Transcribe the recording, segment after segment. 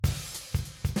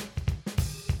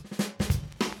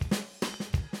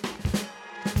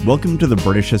Welcome to the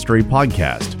British History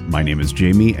Podcast. My name is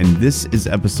Jamie, and this is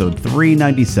episode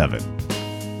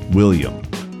 397, William,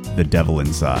 the Devil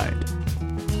Inside.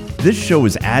 This show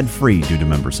is ad-free due to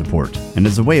member support, and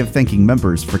as a way of thanking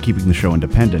members for keeping the show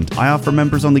independent, I offer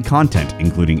members-only content,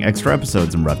 including extra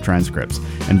episodes and rough transcripts.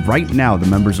 And right now, the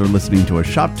members are listening to a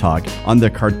shop talk on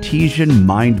the Cartesian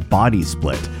mind-body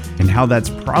split, and how that's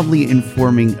probably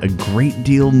informing a great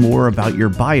deal more about your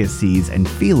biases and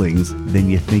feelings than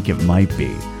you think it might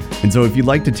be. And so if you'd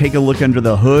like to take a look under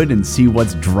the hood and see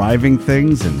what's driving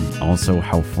things, and also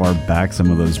how far back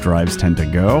some of those drives tend to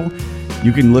go,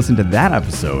 you can listen to that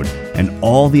episode and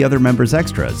all the other members'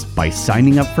 extras by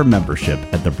signing up for membership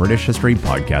at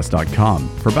thebritishhistorypodcast.com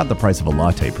for about the price of a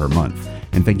latte per month.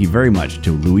 And thank you very much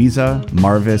to Louisa,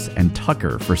 Marvis, and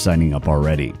Tucker for signing up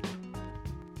already.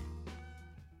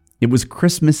 It was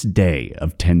Christmas Day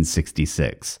of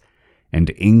 1066,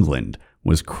 and England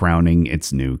was crowning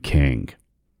its new king.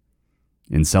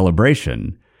 In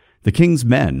celebration, the king's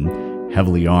men,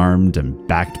 heavily armed and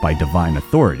backed by divine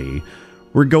authority,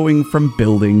 were going from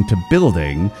building to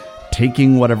building,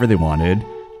 taking whatever they wanted,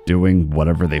 doing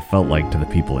whatever they felt like to the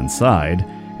people inside,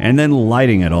 and then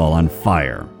lighting it all on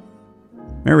fire.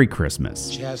 Merry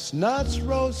Christmas. Chestnuts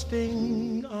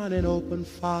roasting on an open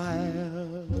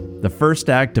fire. The first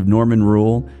act of Norman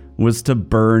rule was to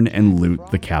burn and loot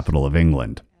the capital of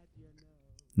England.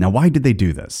 Now, why did they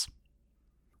do this?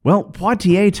 Well,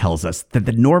 Poitiers tells us that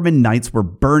the Norman knights were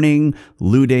burning,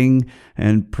 looting,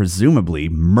 and presumably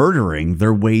murdering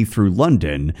their way through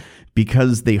London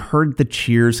because they heard the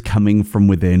cheers coming from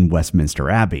within Westminster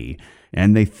Abbey,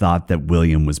 and they thought that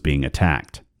William was being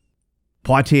attacked.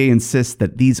 Poitiers insists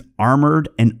that these armored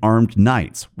and armed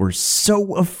knights were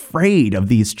so afraid of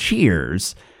these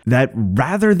cheers that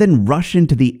rather than rush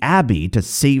into the abbey to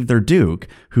save their duke,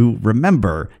 who,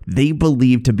 remember, they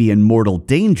believed to be in mortal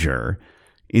danger,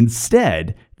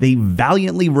 instead, they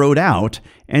valiantly rode out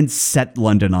and set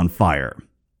London on fire.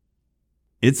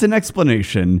 It's an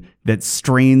explanation that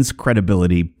strains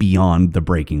credibility beyond the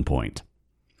breaking point.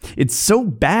 It's so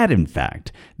bad, in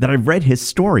fact, that I've read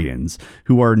historians,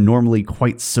 who are normally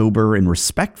quite sober and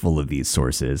respectful of these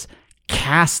sources,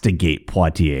 castigate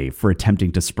Poitiers for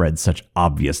attempting to spread such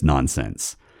obvious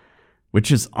nonsense. Which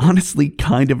is honestly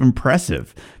kind of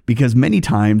impressive, because many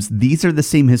times these are the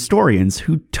same historians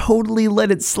who totally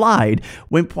let it slide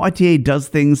when Poitiers does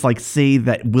things like say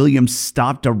that William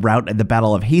stopped a rout at the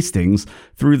Battle of Hastings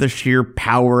through the sheer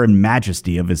power and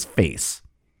majesty of his face.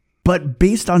 But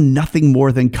based on nothing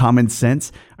more than common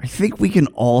sense, I think we can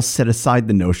all set aside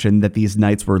the notion that these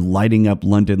knights were lighting up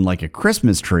London like a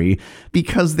Christmas tree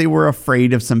because they were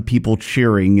afraid of some people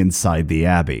cheering inside the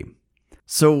abbey.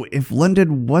 So if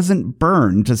London wasn't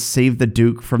burned to save the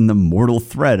Duke from the mortal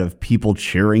threat of people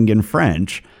cheering in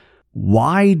French,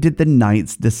 why did the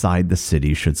knights decide the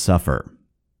city should suffer?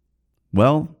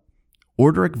 Well,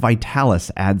 Orderic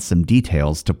Vitalis adds some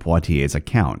details to Poitiers'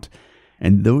 account,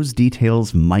 and those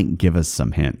details might give us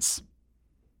some hints.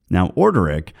 Now,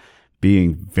 Orderic,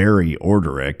 being very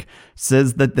Orderic,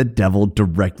 says that the devil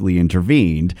directly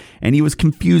intervened, and he was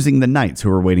confusing the knights who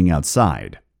were waiting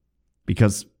outside.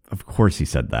 Because, of course he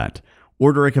said that.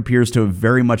 Orderic appears to have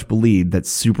very much believed that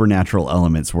supernatural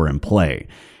elements were in play,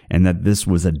 and that this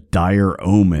was a dire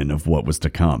omen of what was to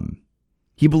come.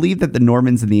 He believed that the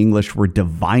Normans and the English were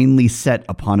divinely set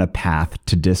upon a path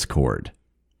to discord.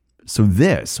 So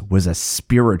this was a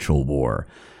spiritual war,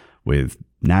 with,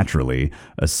 naturally,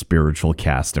 a spiritual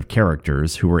cast of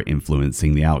characters who were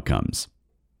influencing the outcomes.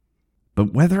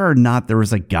 But whether or not there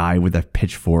was a guy with a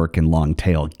pitchfork and long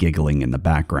tail giggling in the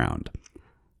background,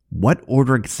 what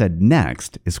Orderic said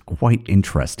next is quite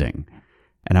interesting,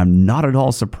 and I'm not at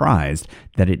all surprised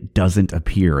that it doesn't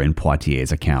appear in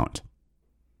Poitiers' account.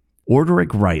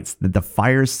 Orderic writes that the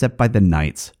fires set by the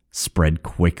knights spread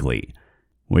quickly,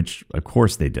 which, of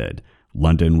course they did.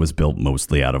 London was built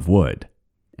mostly out of wood.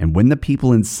 And when the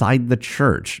people inside the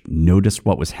church noticed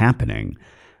what was happening,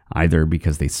 either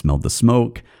because they smelled the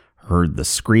smoke, heard the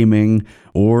screaming,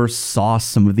 or saw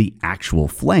some of the actual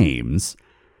flames,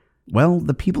 well,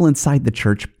 the people inside the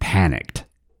church panicked.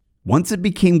 Once it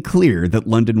became clear that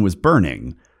London was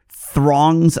burning,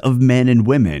 throngs of men and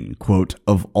women, quote,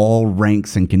 of all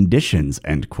ranks and conditions,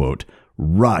 end quote,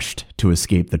 rushed to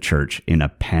escape the church in a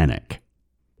panic.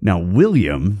 Now,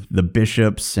 William, the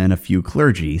bishops, and a few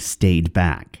clergy stayed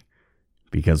back,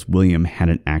 because William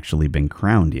hadn't actually been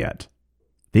crowned yet.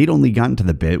 They'd only gotten to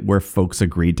the bit where folks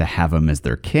agreed to have him as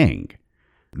their king.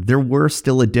 There were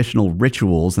still additional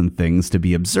rituals and things to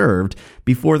be observed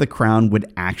before the crown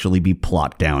would actually be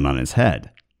plopped down on his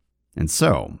head. And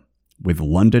so, with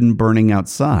London burning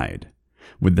outside,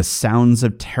 with the sounds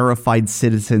of terrified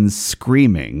citizens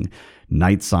screaming,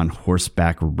 knights on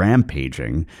horseback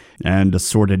rampaging, and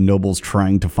assorted nobles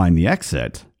trying to find the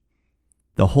exit,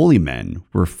 the holy men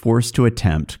were forced to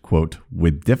attempt, quote,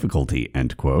 with difficulty,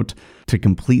 end quote, to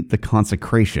complete the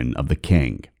consecration of the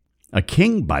king. A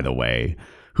king, by the way,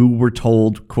 who we're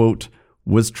told, quote,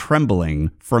 was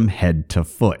trembling from head to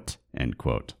foot, end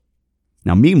quote.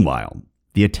 Now, meanwhile,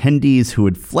 the attendees who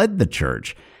had fled the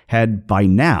church had by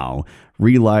now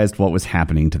realized what was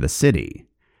happening to the city,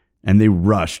 and they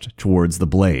rushed towards the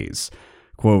blaze,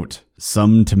 quote,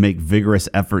 some to make vigorous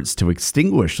efforts to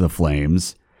extinguish the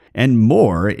flames, and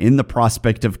more in the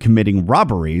prospect of committing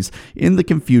robberies in the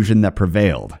confusion that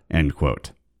prevailed, end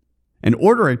quote. And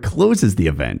Orderic closes the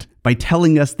event by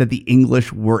telling us that the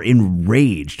English were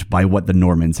enraged by what the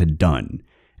Normans had done,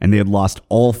 and they had lost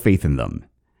all faith in them,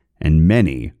 and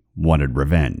many wanted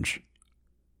revenge.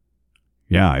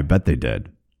 Yeah, I bet they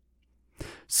did.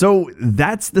 So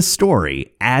that's the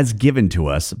story as given to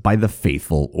us by the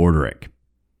faithful Orderic.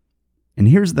 And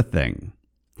here's the thing.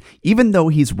 Even though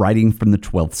he's writing from the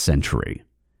 12th century,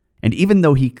 and even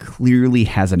though he clearly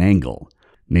has an angle,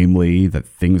 namely that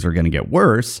things are going to get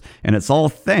worse, and it's all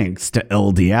thanks to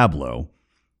El Diablo,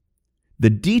 the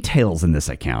details in this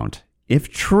account, if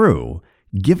true,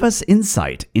 give us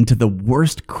insight into the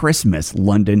worst Christmas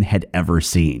London had ever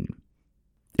seen.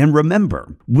 And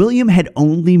remember, William had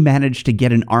only managed to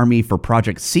get an army for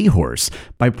Project Seahorse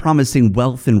by promising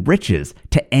wealth and riches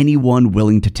to anyone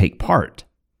willing to take part.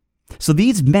 So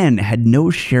these men had no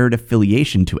shared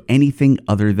affiliation to anything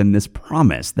other than this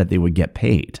promise that they would get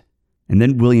paid. And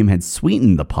then William had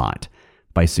sweetened the pot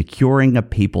by securing a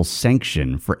papal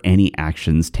sanction for any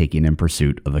actions taken in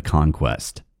pursuit of the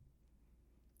conquest.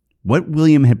 What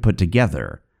William had put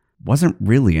together wasn't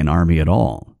really an army at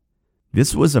all.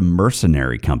 This was a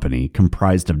mercenary company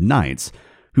comprised of knights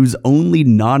whose only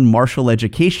non-martial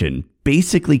education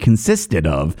basically consisted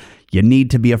of, you need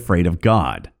to be afraid of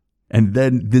God. And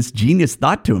then this genius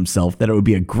thought to himself that it would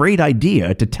be a great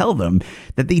idea to tell them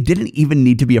that they didn't even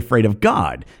need to be afraid of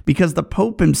God, because the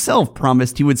Pope himself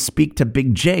promised he would speak to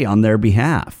Big J on their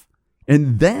behalf.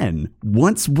 And then,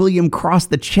 once William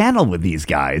crossed the channel with these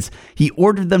guys, he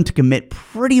ordered them to commit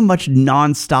pretty much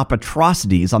non-stop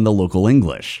atrocities on the local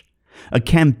English. A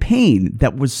campaign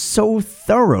that was so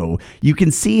thorough, you can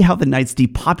see how the Knights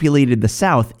depopulated the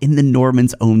South in the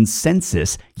Normans' own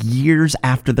census years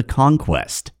after the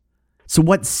conquest. So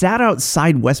what sat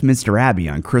outside Westminster Abbey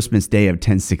on Christmas Day of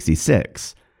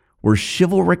 1066 were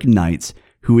chivalric knights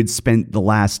who had spent the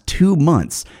last 2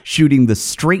 months shooting the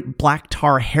straight black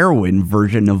tar heroin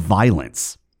version of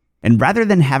violence. And rather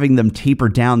than having them taper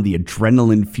down the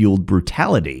adrenaline-fueled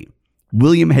brutality,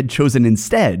 William had chosen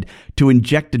instead to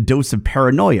inject a dose of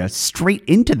paranoia straight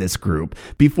into this group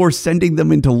before sending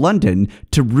them into London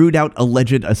to root out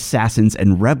alleged assassins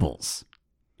and rebels.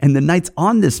 And the knights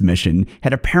on this mission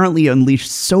had apparently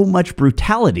unleashed so much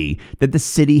brutality that the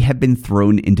city had been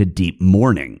thrown into deep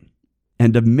mourning.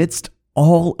 And amidst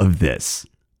all of this,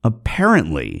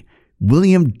 apparently,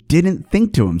 William didn't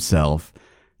think to himself,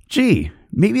 gee,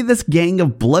 maybe this gang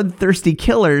of bloodthirsty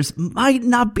killers might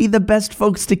not be the best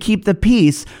folks to keep the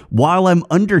peace while I'm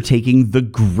undertaking the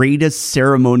greatest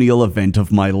ceremonial event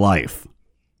of my life.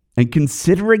 And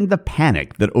considering the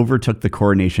panic that overtook the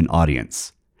coronation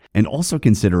audience, and also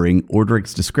considering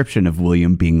Orderic's description of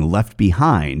William being left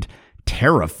behind,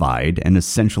 terrified and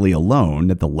essentially alone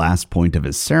at the last point of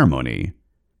his ceremony,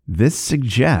 this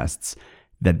suggests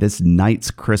that this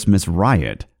night's Christmas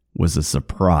riot was a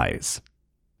surprise.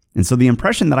 And so the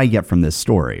impression that I get from this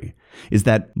story is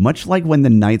that much like when the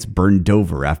knights burned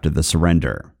Dover after the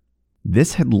surrender,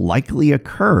 this had likely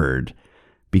occurred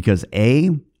because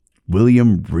A,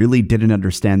 William really didn't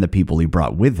understand the people he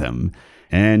brought with him,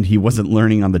 and he wasn't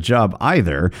learning on the job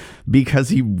either, because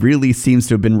he really seems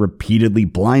to have been repeatedly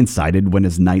blindsided when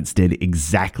his knights did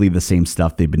exactly the same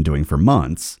stuff they'd been doing for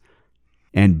months.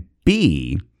 And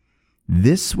B,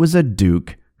 this was a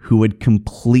duke who had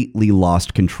completely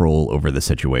lost control over the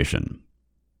situation.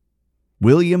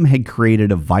 William had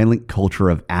created a violent culture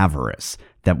of avarice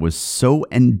that was so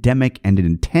endemic and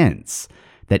intense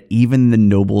that even the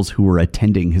nobles who were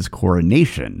attending his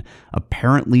coronation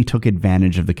apparently took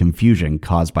advantage of the confusion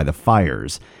caused by the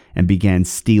fires and began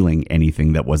stealing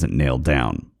anything that wasn't nailed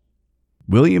down.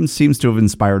 William seems to have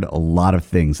inspired a lot of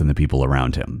things in the people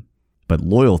around him, but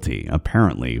loyalty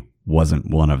apparently wasn't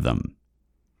one of them.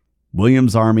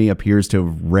 William's army appears to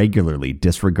have regularly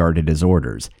disregarded his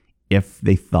orders if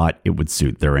they thought it would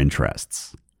suit their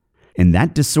interests. And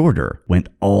that disorder went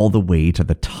all the way to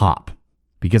the top,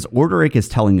 because Orderic is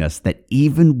telling us that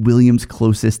even William's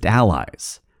closest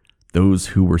allies, those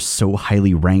who were so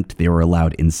highly ranked they were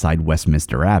allowed inside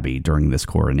Westminster Abbey during this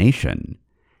coronation,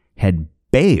 had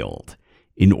bailed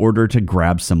in order to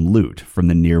grab some loot from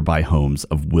the nearby homes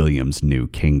of William's new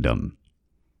kingdom.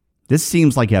 This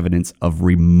seems like evidence of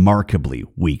remarkably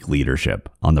weak leadership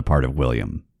on the part of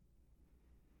William.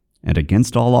 And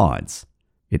against all odds,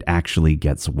 it actually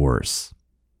gets worse.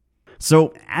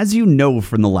 So, as you know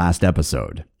from the last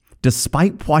episode,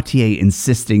 despite Poitiers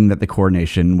insisting that the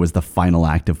coronation was the final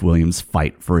act of William's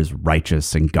fight for his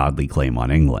righteous and godly claim on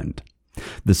England,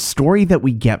 the story that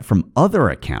we get from other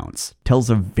accounts tells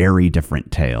a very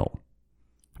different tale.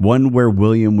 One where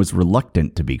William was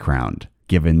reluctant to be crowned,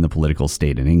 given the political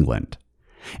state in England,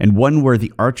 and one where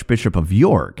the Archbishop of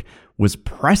York was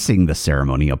pressing the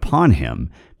ceremony upon him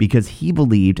because he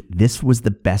believed this was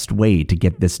the best way to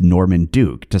get this Norman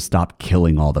duke to stop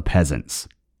killing all the peasants.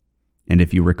 And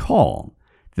if you recall,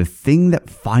 the thing that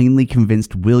finally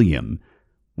convinced William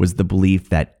was the belief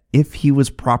that if he was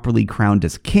properly crowned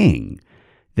as king,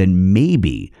 then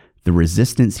maybe the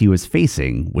resistance he was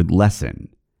facing would lessen,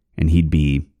 and he'd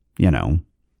be,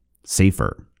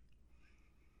 safer.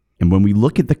 And when we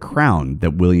look at the crown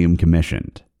that William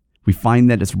commissioned, we find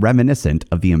that it's reminiscent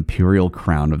of the imperial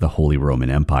crown of the Holy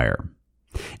Roman Empire.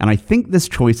 And I think this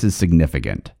choice is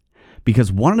significant,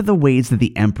 because one of the ways that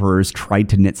the emperors tried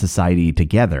to knit society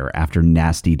together after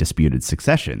nasty disputed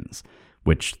successions,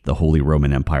 which the Holy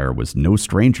Roman Empire was no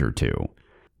stranger to,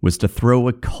 was to throw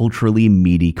a culturally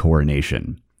meaty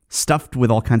coronation, stuffed with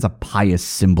all kinds of pious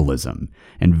symbolism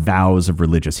and vows of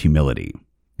religious humility.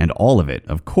 And all of it,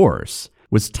 of course,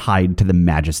 was tied to the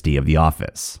majesty of the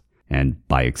office, and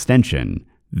by extension,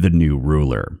 the new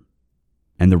ruler.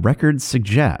 And the records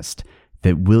suggest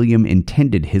that William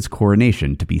intended his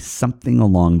coronation to be something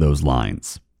along those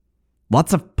lines.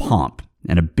 Lots of pomp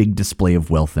and a big display of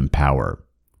wealth and power,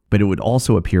 but it would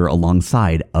also appear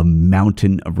alongside a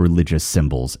mountain of religious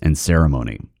symbols and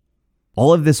ceremony.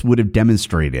 All of this would have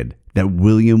demonstrated that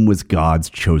William was God's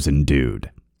chosen dude,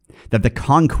 that the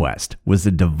conquest was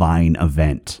a divine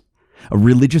event, a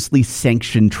religiously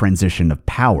sanctioned transition of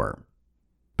power.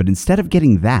 But instead of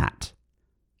getting that,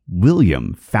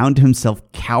 William found himself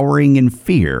cowering in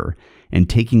fear and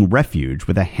taking refuge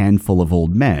with a handful of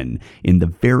old men in the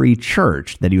very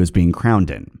church that he was being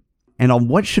crowned in. And on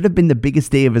what should have been the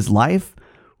biggest day of his life,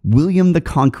 William the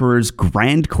Conqueror's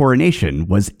grand coronation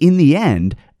was, in the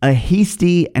end, a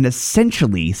hasty and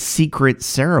essentially secret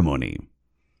ceremony.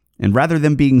 And rather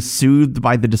than being soothed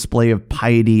by the display of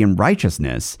piety and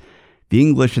righteousness, the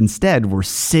English instead were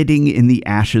sitting in the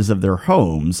ashes of their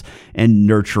homes and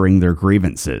nurturing their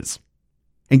grievances.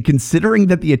 And considering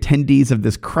that the attendees of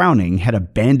this crowning had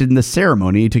abandoned the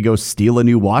ceremony to go steal a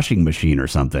new washing machine or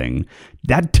something,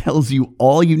 that tells you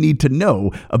all you need to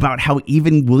know about how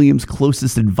even William's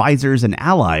closest advisors and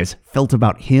allies felt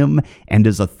about him and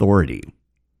his authority.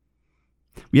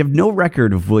 We have no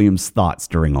record of William's thoughts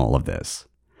during all of this,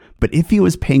 but if he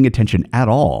was paying attention at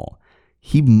all,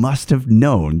 he must have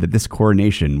known that this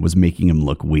coronation was making him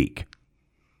look weak,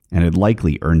 and had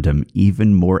likely earned him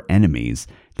even more enemies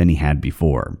than he had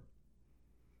before.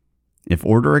 If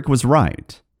Orderic was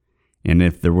right, and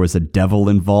if there was a devil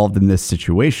involved in this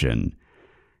situation,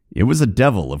 it was a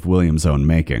devil of William's own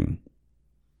making.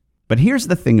 But here's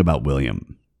the thing about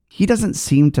William. He doesn't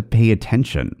seem to pay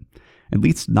attention, at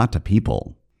least not to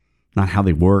people, not how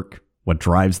they work, what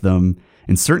drives them,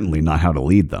 and certainly not how to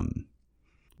lead them.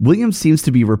 William seems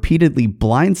to be repeatedly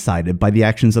blindsided by the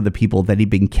actions of the people that he'd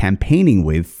been campaigning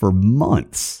with for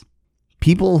months.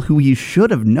 People who he should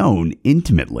have known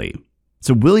intimately.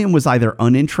 So William was either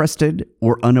uninterested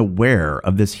or unaware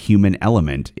of this human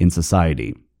element in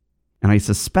society. And I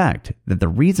suspect that the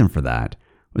reason for that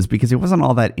was because he wasn't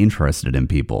all that interested in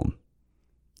people.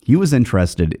 He was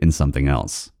interested in something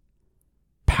else.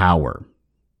 Power.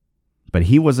 But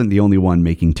he wasn't the only one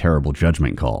making terrible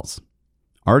judgment calls.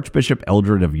 Archbishop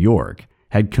Eldred of York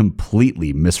had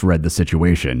completely misread the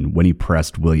situation when he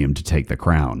pressed William to take the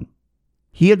crown.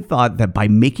 He had thought that by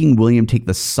making William take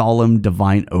the solemn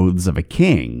divine oaths of a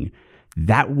king,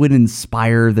 that would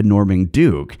inspire the Norman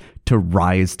Duke to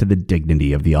rise to the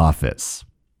dignity of the office.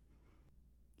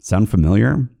 Sound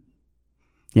familiar?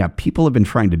 Yeah, people have been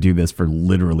trying to do this for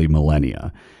literally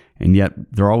millennia, and yet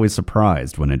they're always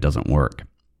surprised when it doesn't work.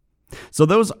 So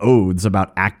those oaths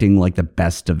about acting like the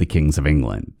best of the kings of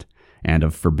England, and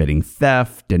of forbidding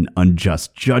theft and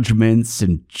unjust judgments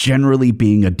and generally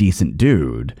being a decent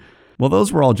dude, well,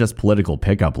 those were all just political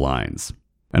pickup lines.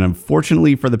 And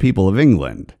unfortunately for the people of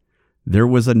England, there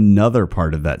was another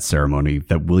part of that ceremony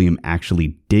that William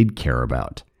actually did care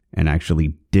about and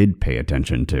actually did pay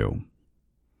attention to.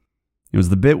 It was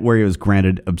the bit where he was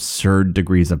granted absurd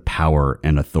degrees of power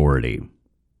and authority.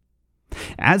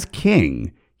 As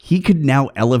king, he could now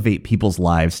elevate people's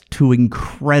lives to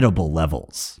incredible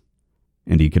levels,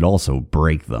 and he could also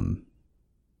break them.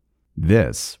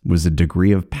 This was a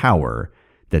degree of power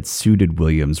that suited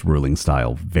William's ruling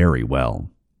style very well.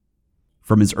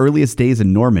 From his earliest days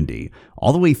in Normandy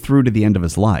all the way through to the end of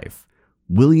his life,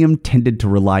 William tended to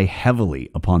rely heavily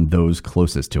upon those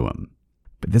closest to him.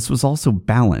 But this was also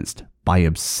balanced by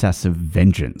obsessive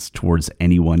vengeance towards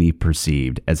anyone he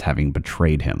perceived as having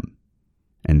betrayed him.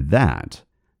 And that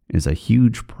is a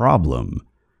huge problem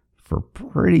for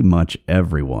pretty much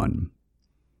everyone,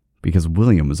 because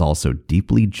William was also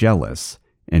deeply jealous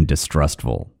and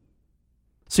distrustful.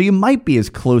 So you might be his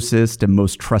closest and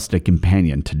most trusted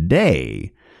companion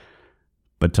today,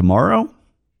 but tomorrow?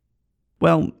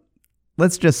 Well,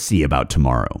 let's just see about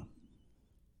tomorrow.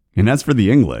 And as for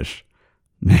the English,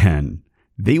 man,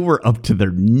 they were up to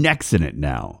their necks in it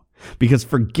now, because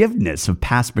forgiveness of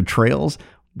past betrayals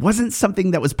wasn't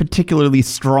something that was particularly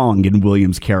strong in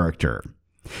William's character.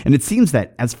 And it seems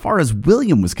that, as far as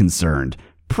William was concerned,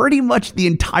 pretty much the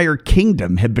entire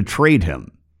kingdom had betrayed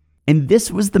him. And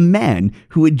this was the man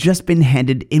who had just been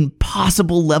handed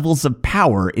impossible levels of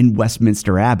power in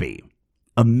Westminster Abbey.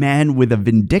 A man with a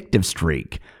vindictive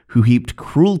streak who heaped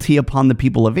cruelty upon the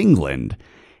people of England,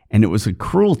 and it was a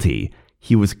cruelty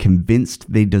he was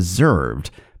convinced they deserved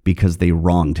because they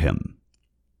wronged him.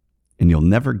 And you'll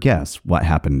never guess what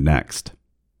happened next.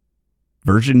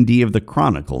 Version D of the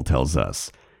Chronicle tells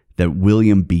us that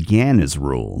William began his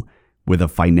rule with a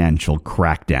financial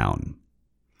crackdown.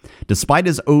 Despite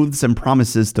his oaths and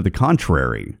promises to the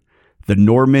contrary, the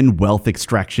Norman wealth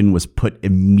extraction was put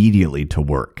immediately to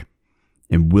work,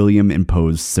 and William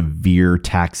imposed severe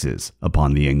taxes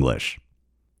upon the English.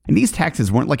 And these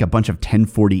taxes weren't like a bunch of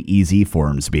 1040 EZ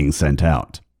forms being sent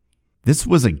out. This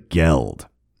was a geld,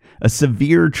 a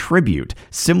severe tribute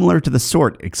similar to the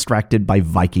sort extracted by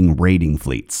Viking raiding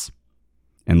fleets.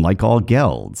 And like all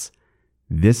gelds,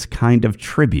 this kind of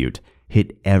tribute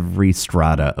hit every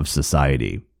strata of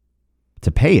society.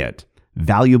 To pay it,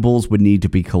 valuables would need to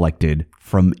be collected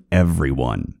from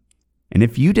everyone. And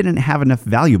if you didn't have enough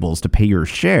valuables to pay your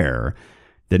share,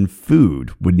 then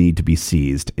food would need to be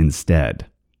seized instead.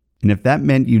 And if that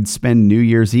meant you'd spend New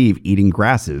Year's Eve eating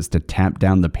grasses to tamp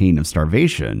down the pain of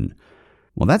starvation,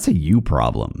 well, that's a you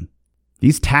problem.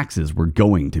 These taxes were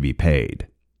going to be paid.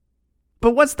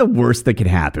 But what's the worst that could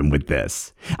happen with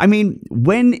this? I mean,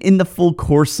 when in the full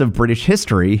course of British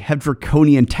history have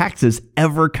draconian taxes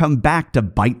ever come back to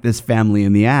bite this family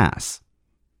in the ass?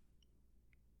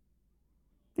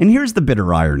 And here's the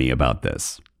bitter irony about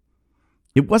this.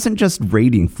 It wasn't just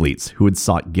raiding fleets who had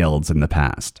sought gelds in the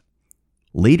past.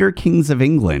 Later kings of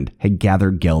England had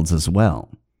gathered gelds as well.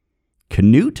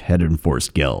 Canute had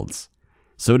enforced gelds.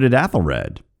 So did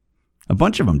Athelred. A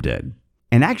bunch of them did.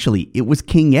 And actually, it was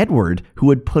King Edward who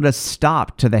had put a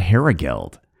stop to the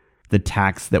Herregeld, the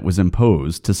tax that was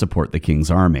imposed to support the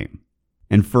king's army.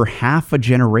 And for half a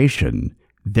generation,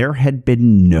 there had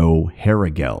been no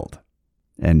Herregeld.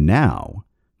 And now,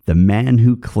 the man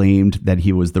who claimed that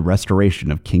he was the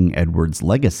restoration of King Edward's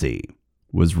legacy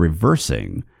was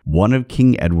reversing one of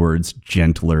King Edward's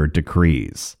gentler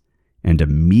decrees and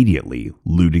immediately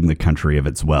looting the country of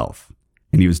its wealth.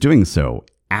 And he was doing so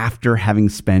after having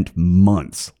spent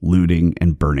months looting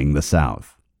and burning the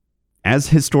South. As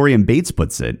historian Bates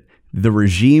puts it, the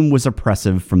regime was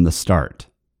oppressive from the start.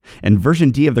 And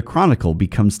version D of the Chronicle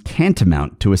becomes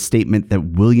tantamount to a statement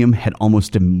that William had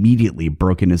almost immediately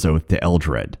broken his oath to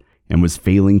Eldred and was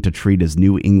failing to treat his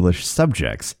new English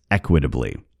subjects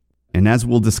equitably. And as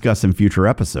we'll discuss in future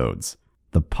episodes,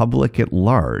 the public at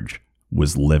large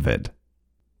was livid.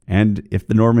 And if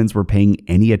the Normans were paying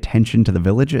any attention to the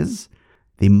villages,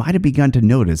 they might have begun to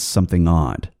notice something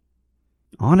odd.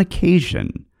 On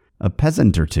occasion, a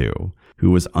peasant or two,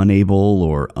 who was unable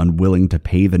or unwilling to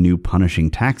pay the new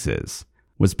punishing taxes,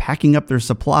 was packing up their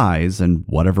supplies and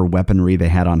whatever weaponry they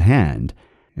had on hand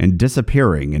and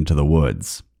disappearing into the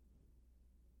woods.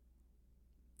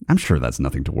 I'm sure that's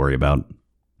nothing to worry about.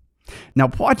 Now,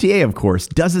 Poitiers, of course,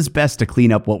 does his best to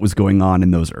clean up what was going on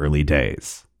in those early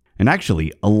days. And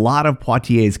actually, a lot of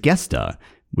Poitiers' Gesta,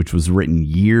 which was written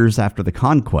years after the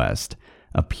conquest,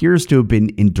 appears to have been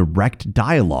in direct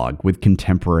dialogue with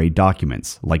contemporary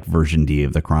documents like version D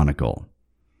of the Chronicle.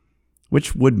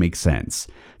 Which would make sense,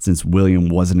 since William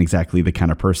wasn't exactly the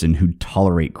kind of person who'd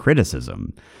tolerate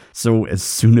criticism. So as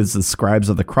soon as the scribes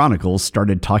of the Chronicle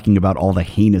started talking about all the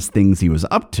heinous things he was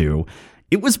up to,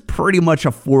 it was pretty much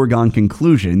a foregone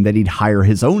conclusion that he'd hire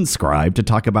his own scribe to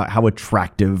talk about how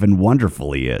attractive and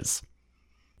wonderful he is.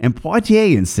 And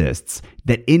Poitiers insists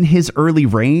that in his early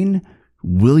reign,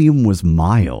 William was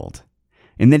mild,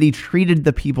 and that he treated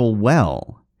the people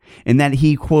well, and that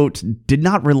he, quote, did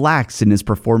not relax in his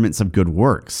performance of good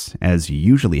works, as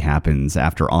usually happens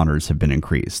after honors have been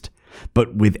increased.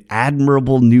 But with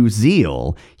admirable new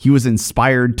zeal, he was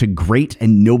inspired to great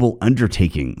and noble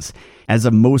undertakings as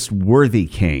a most worthy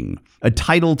king, a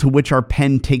title to which our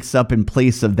pen takes up in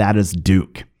place of that as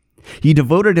duke. He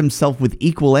devoted himself with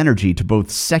equal energy to both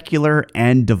secular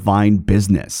and divine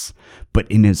business, but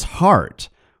in his heart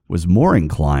was more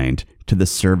inclined to the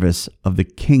service of the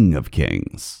King of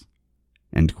Kings.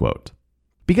 End quote.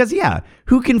 Because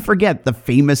who can forget the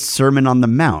famous Sermon on the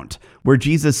Mount, where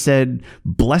Jesus said,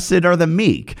 "Blessed are the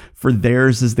meek, for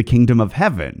theirs is the kingdom of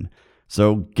heaven.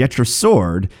 So get your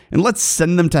sword and let's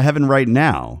send them to heaven right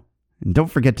now. And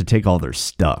don't forget to take all their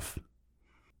stuff."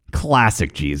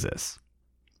 Classic Jesus.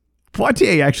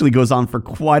 Poitiers actually goes on for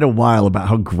quite a while about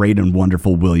how great and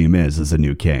wonderful William is as a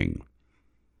new king.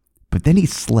 But then he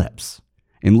slips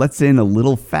and lets in a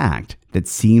little fact that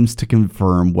seems to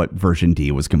confirm what version D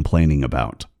was complaining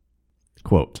about.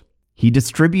 Quote, "He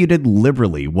distributed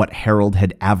liberally what Harold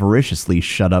had avariciously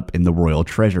shut up in the royal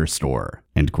treasure store,"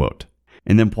 end quote.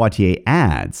 And then Poitiers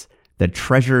adds that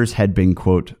treasures had been,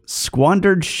 quote,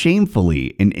 "squandered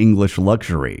shamefully in English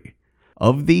luxury.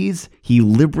 Of these, he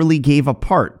liberally gave a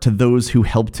part to those who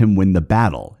helped him win the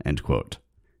battle," end quote,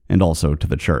 and also to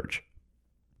the church.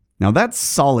 Now that's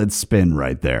solid spin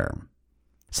right there.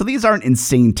 So these aren't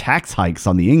insane tax hikes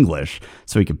on the English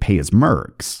so he could pay his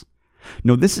mercs.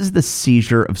 No, this is the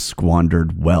seizure of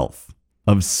squandered wealth,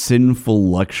 of sinful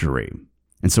luxury.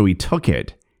 And so he took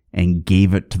it and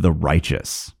gave it to the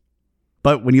righteous.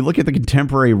 But when you look at the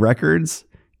contemporary records,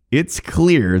 it's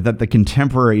clear that the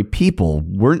contemporary people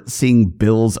weren't seeing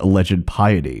Bill's alleged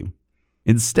piety.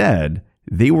 Instead,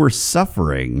 they were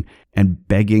suffering and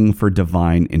begging for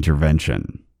divine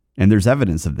intervention. And there's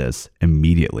evidence of this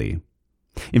immediately.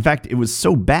 In fact, it was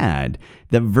so bad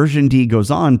that version D goes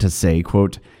on to say,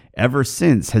 quote, "Ever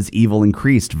since has evil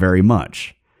increased very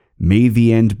much. May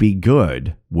the end be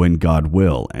good when God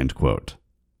will," end quote.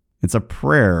 It's a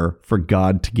prayer for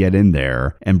God to get in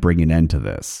there and bring an end to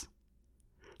this.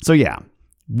 So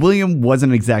William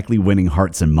wasn't exactly winning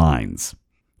hearts and minds.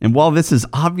 And while this is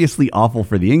obviously awful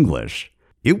for the English,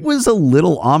 it was a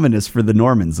little ominous for the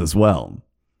Normans as well,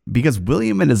 because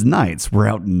William and his knights were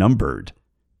outnumbered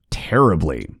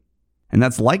terribly. And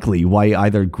that's likely why he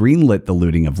either greenlit the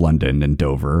looting of London and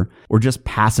Dover or just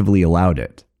passively allowed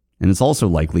it. And it's also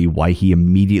likely why he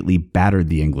immediately battered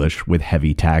the English with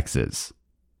heavy taxes.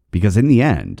 Because in the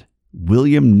end,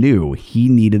 William knew he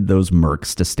needed those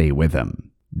mercs to stay with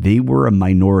him. They were a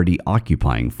minority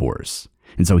occupying force,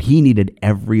 and so he needed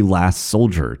every last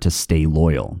soldier to stay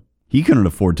loyal. He couldn't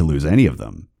afford to lose any of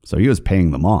them, so he was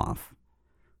paying them off,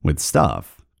 with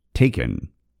stuff taken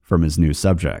from his new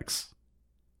subjects.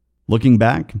 Looking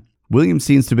back, William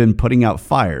seems to have been putting out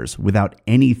fires without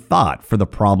any thought for the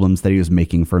problems that he was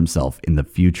making for himself in the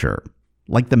future,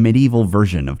 like the medieval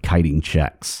version of kiting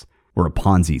checks, or a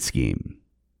Ponzi scheme.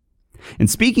 And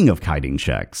speaking of kiting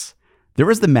checks, there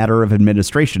was the matter of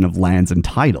administration of lands and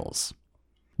titles.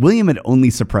 William had only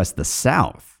suppressed the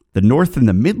South. The North and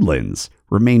the Midlands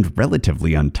remained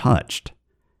relatively untouched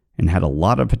and had a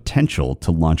lot of potential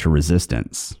to launch a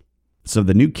resistance. So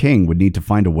the new king would need to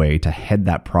find a way to head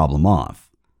that problem off,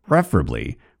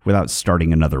 preferably without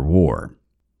starting another war.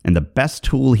 And the best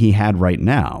tool he had right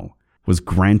now was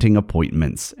granting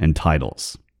appointments and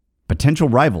titles. Potential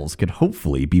rivals could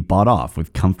hopefully be bought off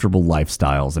with comfortable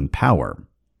lifestyles and power.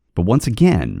 But once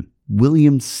again,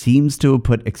 William seems to have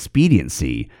put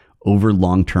expediency over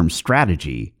long-term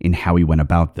strategy in how he went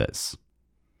about this.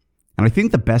 And I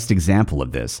think the best example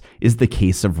of this is the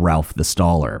case of Ralph the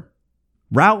Staller.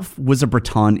 Ralph was a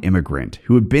Breton immigrant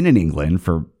who had been in England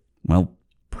for,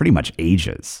 pretty much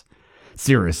ages.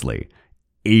 Seriously,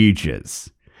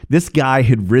 ages. This guy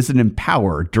had risen in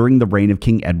power during the reign of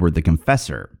King Edward the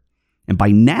Confessor. And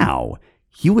by now,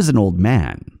 he was an old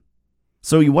man.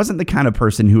 So he wasn't the kind of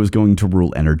person who was going to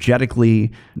rule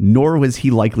energetically, nor was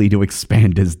he likely to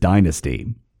expand his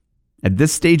dynasty. At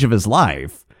this stage of his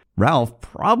life, Ralph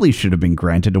probably should have been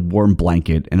granted a warm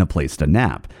blanket and a place to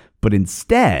nap, but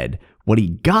instead, what he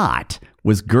got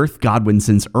was Gurth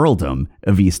Godwinson's earldom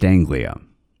of East Anglia.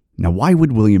 Now, why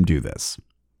would William do this?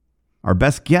 Our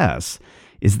best guess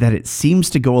is that it seems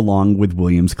to go along with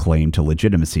William's claim to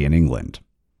legitimacy in England.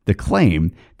 The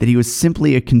claim that he was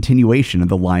simply a continuation of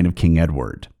the line of King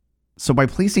Edward. So by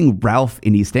placing Ralph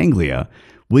in East Anglia,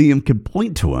 William could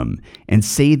point to him and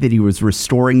say that he was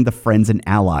restoring the friends and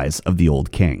allies of the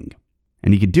old king.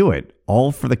 And he could do it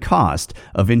all for the cost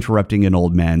of interrupting an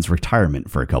old man's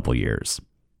retirement for a couple years.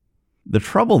 The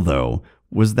trouble, though,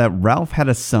 was that Ralph had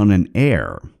a son and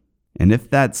heir, and if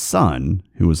that son,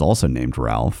 who was also named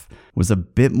Ralph, was a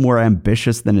bit more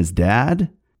ambitious than his dad,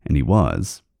 and he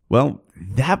was, well,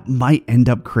 that might end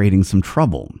up creating some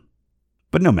trouble.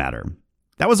 But no matter.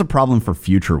 That was a problem for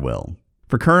future Will.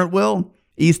 For current Will,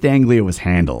 East Anglia was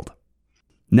handled.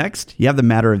 Next, you have the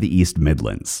matter of the East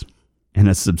Midlands, and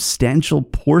a substantial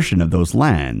portion of those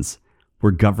lands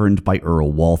were governed by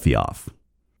Earl Waltheof.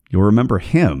 You'll remember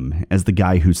him as the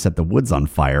guy who set the woods on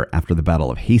fire after the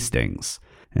Battle of Hastings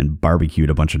and barbecued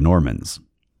a bunch of Normans.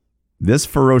 This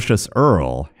ferocious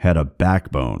Earl had a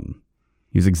backbone.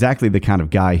 He was exactly the kind of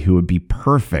guy who would be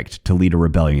perfect to lead a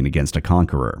rebellion against a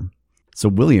conqueror. So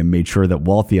William made sure that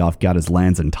Waltheof got his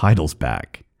lands and titles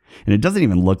back. And it doesn't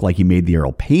even look like he made the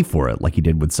Earl pay for it like he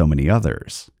did with so many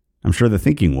others. I'm sure the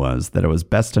thinking was that it was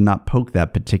best to not poke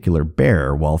that particular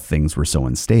bear while things were so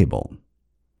unstable.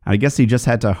 I guess he just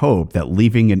had to hope that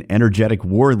leaving an energetic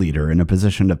war leader in a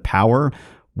position of power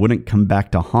wouldn't come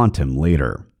back to haunt him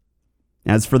later.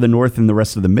 As for the North and the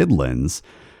rest of the Midlands,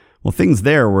 well, things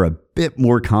there were a bit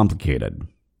more complicated.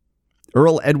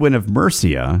 Earl Edwin of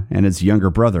Mercia and his younger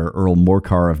brother, Earl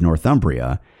Morcar of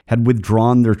Northumbria, had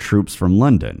withdrawn their troops from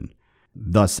London,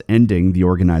 thus ending the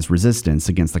organized resistance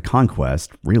against the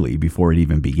conquest really before it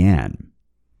even began.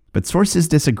 But sources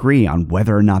disagree on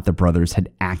whether or not the brothers had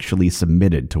actually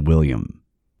submitted to William.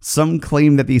 Some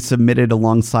claim that they submitted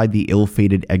alongside the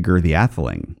ill-fated Edgar the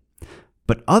Atheling,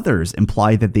 but others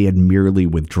imply that they had merely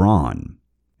withdrawn,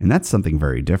 and that's something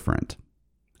very different.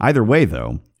 Either way,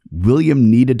 though, William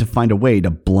needed to find a way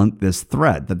to blunt this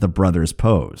threat that the brothers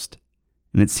posed,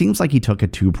 and it seems like he took a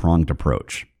two-pronged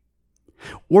approach.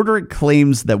 Orderic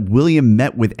claims that William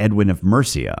met with Edwin of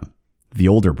Mercia, the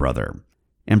older brother,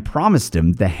 and promised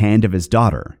him the hand of his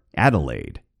daughter,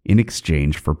 Adelaide, in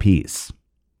exchange for peace.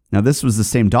 Now, this was the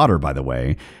same daughter, by the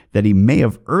way, that he may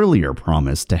have earlier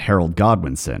promised to Harold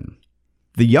Godwinson.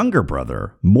 The younger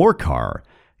brother, Morcar,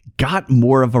 got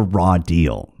more of a raw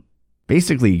deal.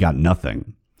 Basically, he got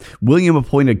nothing. William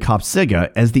appointed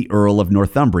Copsiga as the Earl of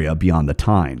Northumbria beyond the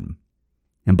Tyne.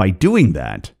 And by doing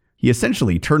that, he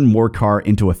essentially turned Morcar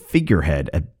into a figurehead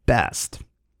at best.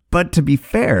 But to be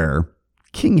fair,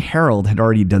 King Harold had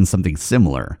already done something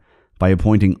similar by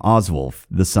appointing Oswulf,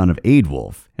 the son of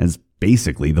Eadwulf, as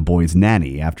basically the boy's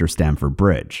nanny after Stamford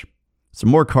Bridge. So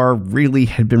Morcar really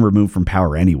had been removed from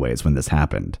power anyways when this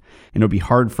happened, and it would be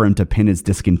hard for him to pin his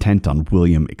discontent on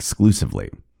William exclusively.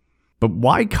 But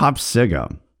why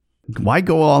Copsiga? Why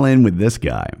go all in with this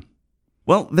guy?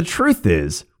 Well, the truth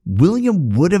is, William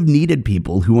would have needed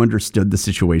people who understood the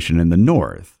situation in the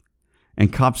north,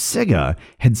 and Copsiga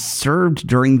had served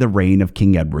during the reign of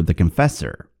King Edward the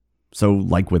Confessor. So,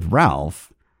 like with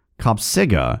Ralph,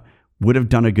 Copsiga would have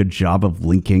done a good job of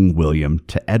linking William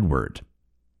to Edward.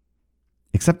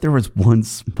 Except there was one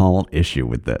small issue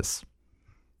with this.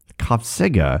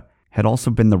 Copsiga had also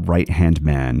been the right-hand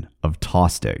man of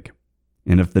Tostig.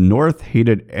 And if the North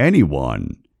hated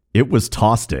anyone, it was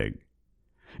Tostig.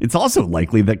 It's also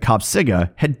likely that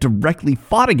Copsiga had directly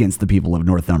fought against the people of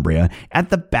Northumbria at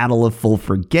the Battle of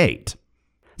Fulford Gate.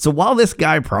 So while this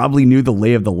guy probably knew the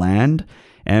lay of the land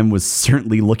and was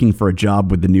certainly looking for a job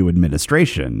with the new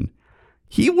administration,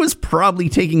 he was probably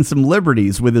taking some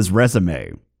liberties with his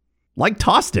resume. Like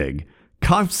Tostig,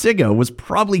 Copsiga was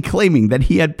probably claiming that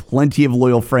he had plenty of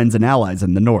loyal friends and allies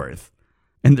in the north.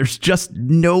 And there's just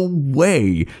no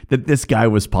way that this guy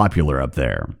was popular up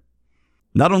there.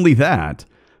 Not only that,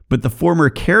 but the former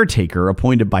caretaker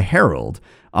appointed by Harold,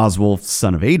 Oswulf,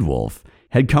 son of Eadwulf,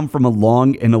 had come from a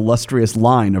long and illustrious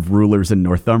line of rulers in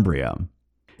Northumbria.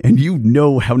 And you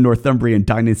know how Northumbrian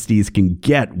dynasties can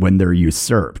get when they're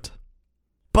usurped.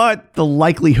 But the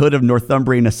likelihood of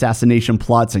Northumbrian assassination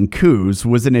plots and coups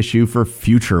was an issue for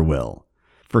future Will.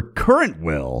 For current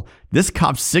Will, this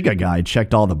Copsiga guy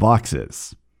checked all the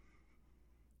boxes.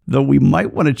 Though we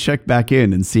might want to check back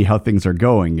in and see how things are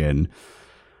going in,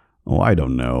 I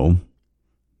don't know,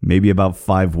 maybe about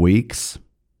 5 weeks?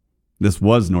 This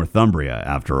was Northumbria,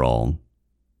 after all.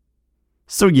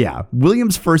 So yeah,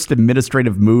 William's first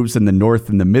administrative moves in the North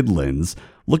and the Midlands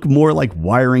look more like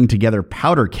wiring together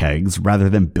powder kegs rather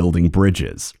than building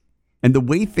bridges. And the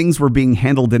way things were being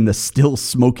handled in the still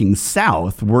smoking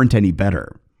South weren't any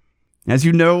better. As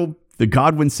you know, the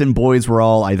Godwinson boys were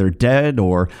all either dead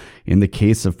or, in the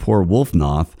case of poor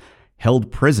Wulfnoth,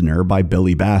 held prisoner by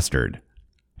Billy Bastard.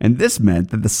 And this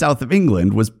meant that the south of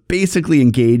England was basically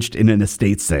engaged in an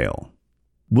estate sale.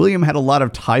 William had a lot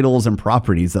of titles and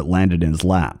properties that landed in his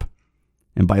lap.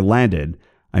 And by landed,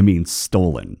 I mean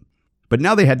stolen. But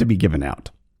now they had to be given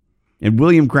out. And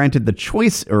William granted the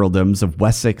choice earldoms of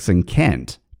Wessex and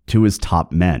Kent to his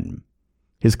top men.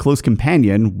 His close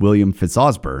companion, William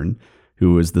Fitzosborne,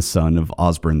 who was the son of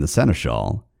Osborne the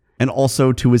Seneschal, and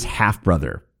also to his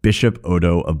half-brother, Bishop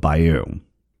Odo of Bayeux,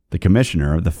 the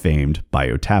commissioner of the famed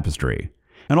Bayeux Tapestry,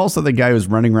 and also the guy who was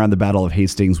running around the Battle of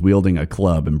Hastings wielding a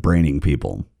club and braining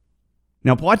people.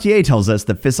 Now, Poitiers tells us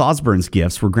that Fitzosborne's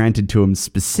gifts were granted to him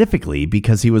specifically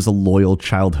because he was a loyal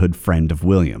childhood friend of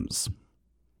William's.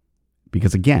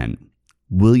 Because again,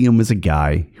 William was a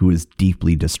guy who was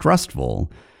deeply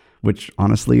distrustful, which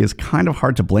honestly is kind of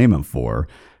hard to blame him for.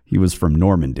 He was from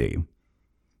Normandy.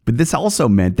 But this also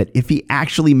meant that if he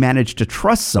actually managed to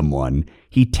trust someone,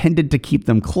 he tended to keep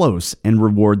them close and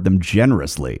reward them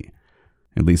generously,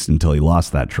 at least until he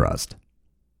lost that trust.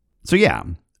 So yeah,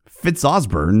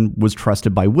 Fitzosborne was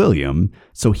trusted by William,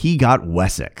 so he got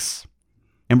Wessex.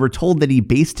 And we're told that he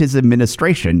based his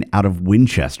administration out of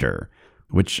Winchester,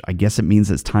 which I guess it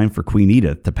means it's time for Queen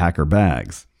Edith to pack her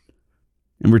bags.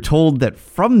 And we're told that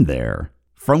from there,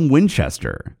 from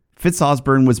Winchester,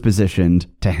 Fitzosborne was positioned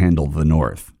to handle the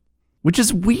north, which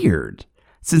is weird,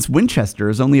 since Winchester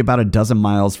is only about a dozen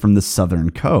miles from the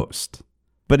southern coast.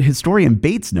 But historian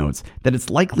Bates notes that it's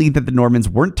likely that the Normans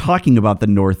weren't talking about the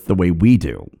north the way we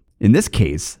do. In this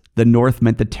case, the north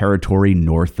meant the territory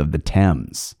north of the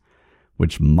Thames,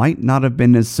 which might not have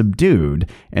been as subdued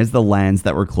as the lands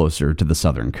that were closer to the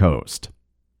southern coast.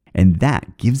 And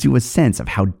that gives you a sense of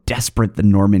how desperate the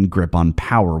Norman grip on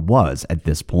power was at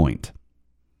this point.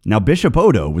 Now, Bishop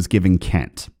Odo was given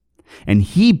Kent, and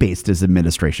he based his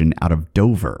administration out of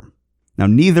Dover. Now,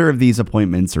 neither of these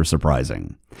appointments are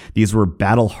surprising. These were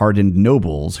battle-hardened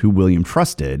nobles who William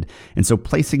trusted, and so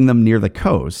placing them near the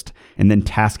coast and then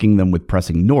tasking them with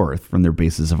pressing north from their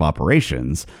bases of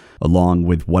operations, along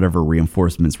with whatever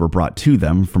reinforcements were brought to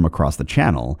them from across the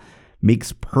Channel,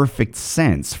 makes perfect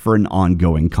sense for an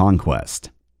ongoing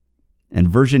conquest. And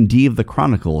version D of the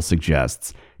Chronicle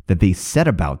suggests that they set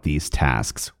about these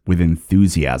tasks with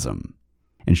enthusiasm.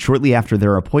 And shortly after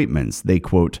their appointments, they,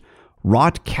 quote,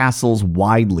 wrought castles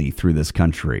widely through this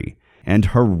country and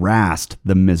harassed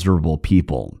the miserable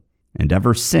people, and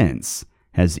ever since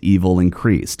has evil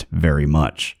increased very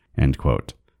much, end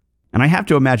quote. And I have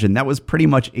to imagine that was pretty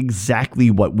much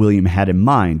exactly what William had in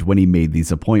mind when he made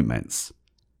these appointments.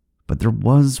 But there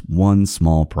was one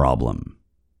small problem.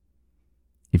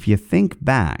 If you think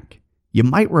back, you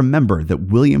might remember that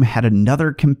William had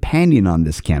another companion on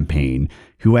this campaign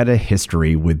who had a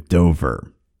history with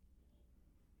Dover.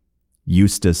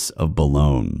 Eustace of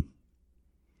Boulogne.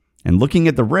 And looking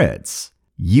at the writs,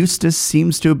 Eustace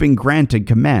seems to have been granted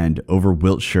command over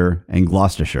Wiltshire and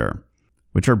Gloucestershire,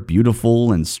 which are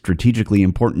beautiful and strategically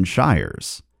important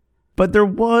shires. But there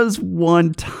was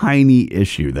one tiny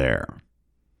issue there.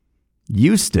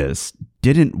 Eustace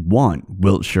didn't want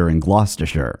Wiltshire and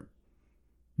Gloucestershire.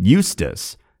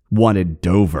 Eustace wanted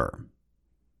Dover.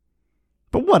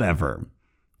 But whatever.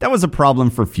 That was a problem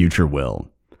for future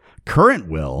Will. Current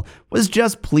Will was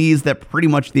just pleased that pretty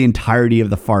much the entirety of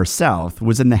the far south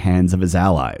was in the hands of his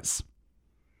allies.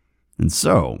 And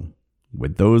so,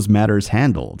 with those matters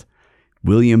handled,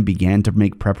 William began to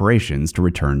make preparations to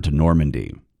return to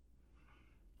Normandy.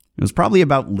 It was probably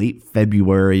about late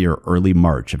February or early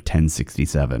March of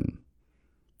 1067.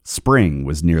 Spring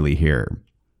was nearly here,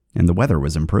 and the weather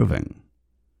was improving.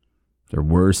 There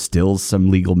were still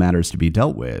some legal matters to be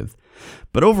dealt with,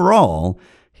 but overall,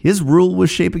 his rule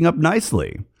was shaping up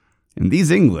nicely, and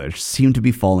these English seemed to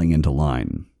be falling into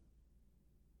line.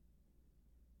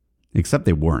 Except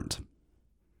they weren't.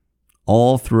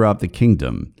 All throughout the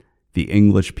kingdom, the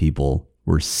English people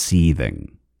were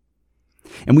seething.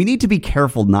 And we need to be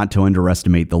careful not to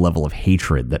underestimate the level of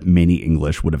hatred that many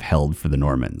English would have held for the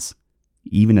Normans,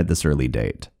 even at this early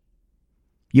date.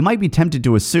 You might be tempted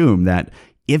to assume that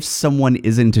if someone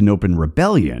isn't in open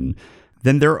rebellion,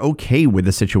 then they're okay with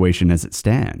the situation as it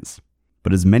stands.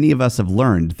 But as many of us have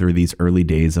learned through these early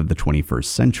days of the 21st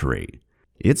century,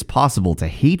 it's possible to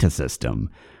hate a system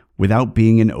without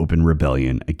being in open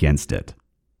rebellion against it.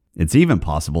 It's even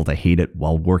possible to hate it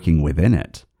while working within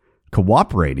it,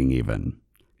 cooperating even.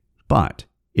 But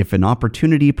if an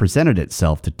opportunity presented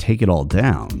itself to take it all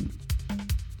down,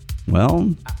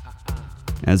 well,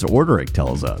 as Orderic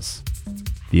tells us,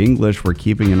 the English were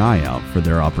keeping an eye out for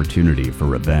their opportunity for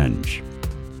revenge.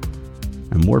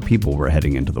 And more people were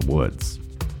heading into the woods.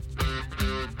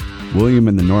 William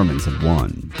and the Normans had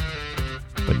won,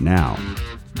 but now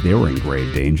they were in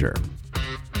grave danger.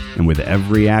 And with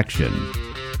every action,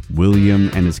 William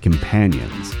and his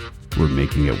companions were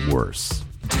making it worse.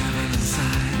 Terror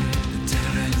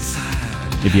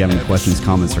inside, If you have any questions,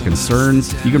 comments, or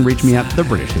concerns, you can reach me at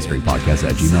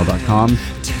thebritishhistorypodcast@gmail.com.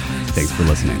 Thanks for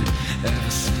listening.